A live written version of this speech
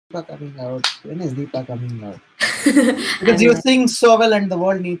Deepa coming out? When is Deepa coming out? Because you sing so well and the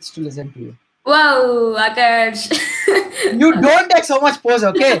world needs to listen to you. Wow, Akarsh. You don't take so much pose,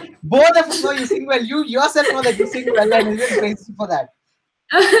 okay? Both of us know you sing well. You yourself know that you sing well and even praise you for that.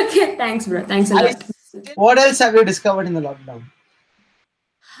 Okay, thanks, bro. Thanks a I lot. What else have you discovered in the lockdown?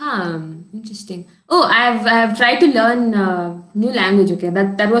 Interesting. Oh, I have tried to learn new language. Okay,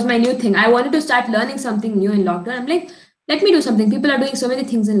 that was my new thing. I wanted to start learning something new in lockdown. I'm like, let me do something. People are doing so many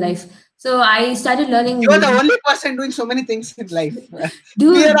things in life, so I started You're the learning. only person doing so many things in life. We are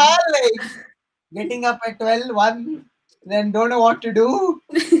Dude, all like getting up at 12, 1, then don't know what to do.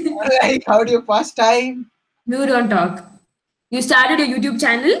 Like, how do you pass time? you don't talk. You started your YouTube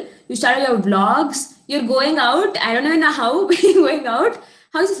channel. You started your vlogs. You're going out. I don't even know how, but you're going out.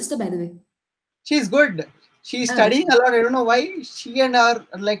 How's your sister, by the way? She's good. She's Oh, studying a lot. I don't know why. She and her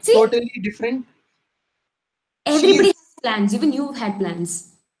are like see, totally different. everybody She's has plans. Even you had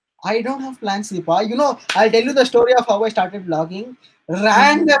plans. I don't have plans, Deepa. I'll tell you the story of how I started vlogging. Mhm.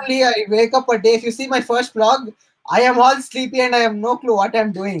 Randomly, I wake up a day. If you see my first vlog, I am all sleepy and I have no clue what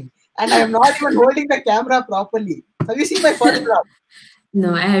I'm doing. And I am not even holding the camera properly. Have you seen my first vlog?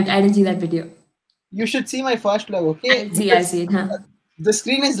 No, I didn't see that video. You should see my first vlog, okay? I'll Because see it, huh? the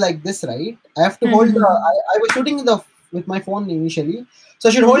screen is like this, right? I have to hold the. Mm-hmm. I was shooting with my phone initially, so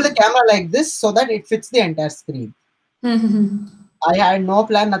I should hold the Mm-hmm. camera like this so that it fits the entire screen. Mm-hmm. I had no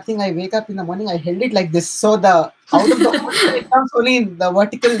plan, nothing. I wake up in the morning, I held it like this. So the out of the motion, it comes only in the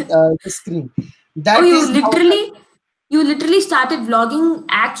vertical the screen. Oh, That is how. you literally started vlogging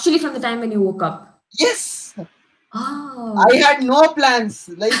actually from the time when you woke up. Yes, I Oh, had no plans.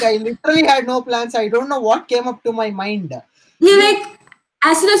 Like I literally had no plans. I don't know what came up to my mind. you You like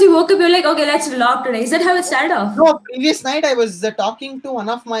as soon as you woke up, you're like, okay, let's vlog today. Is that how it started off? No, previous night I was talking to one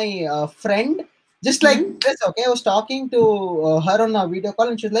of my friend, just like Mm-hmm. this. Okay, I was talking to her on a video call,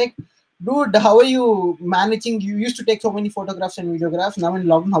 and she's like, "Dude, how are you managing? You used to take so many photographs and videographs. Now in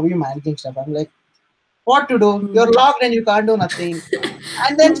lockdown, how are you managing stuff?" I'm like, "What to do? You're locked and you can't do nothing."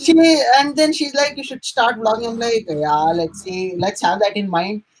 And then she's like, "You should start vlogging." I'm like, "Yeah, let's see, let's have that in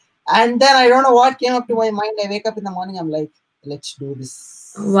mind." And then I don't know what came up to my mind. I wake up in the morning. I'm like, "Let's do this."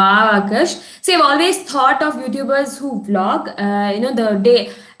 Wow, Akash. See, I've always thought of YouTubers who vlog, the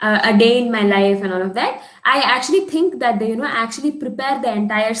day, a day in my life and all of that. I actually think that they, actually prepare the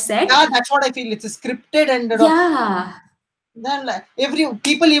entire set. Yeah, that's what I feel. It's a scripted and Yeah, then like, every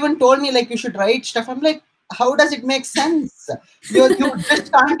people even told me like you should write stuff. I'm like, how does it make sense? You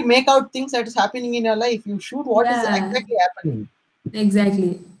just can't make out things that is happening in your life. You shoot what is yeah, exactly happening.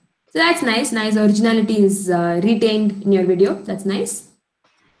 exactly. So that's nice. Nice originality is retained in your video. That's nice.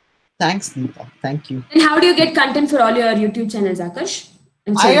 Thanks, Deepa. Thank you. And how do you get content for all your YouTube channels, Akash?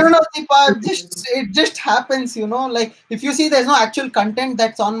 I'm I sorry. don't know, Deepa. Just it just happens, Like if you see, there's no actual content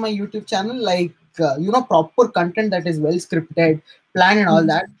that's on my YouTube channel, like proper content that is well scripted, planned, and all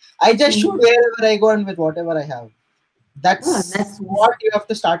that. I just shoot Mhm. wherever I go and with whatever I have. Oh, That's that's nice. what you have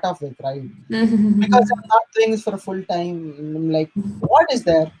to start off with, right? Because I'm not doing this for a full time. I'm like, what is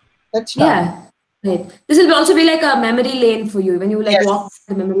there? Let's start. Yeah, right. This will also be like a memory lane for you. When you like walk Yes,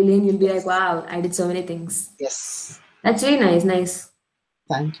 the memory lane, you'll be like, yes, wow, I did so many things. yes. That's really nice, nice.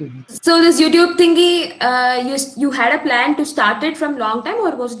 Thank you. So this YouTube thingy, you had a plan to start it from long time,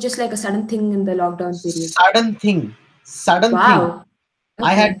 or was it just like a sudden thing in the lockdown period? Sudden thing. Sudden thing. Wow.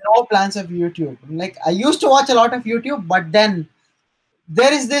 I had Okay. no plans of YouTube. Like I used to watch a lot of YouTube, but then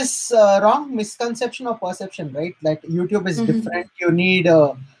there is this wrong misconception or perception, right? That YouTube is Mm-hmm. different. You need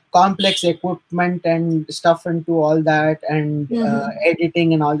complex equipment and stuff into all that, and Mm-hmm.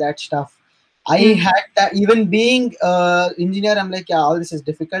 editing and all that stuff. I had that. Even being engineer, I'm like, yeah, all this is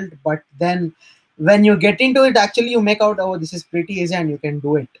difficult. But then when you get into it, actually, you make out, oh, this is pretty easy, and you can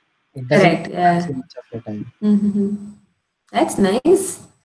do it. It doesn't Correct. take Yeah. so much of your time. Mm-hmm. That's nice.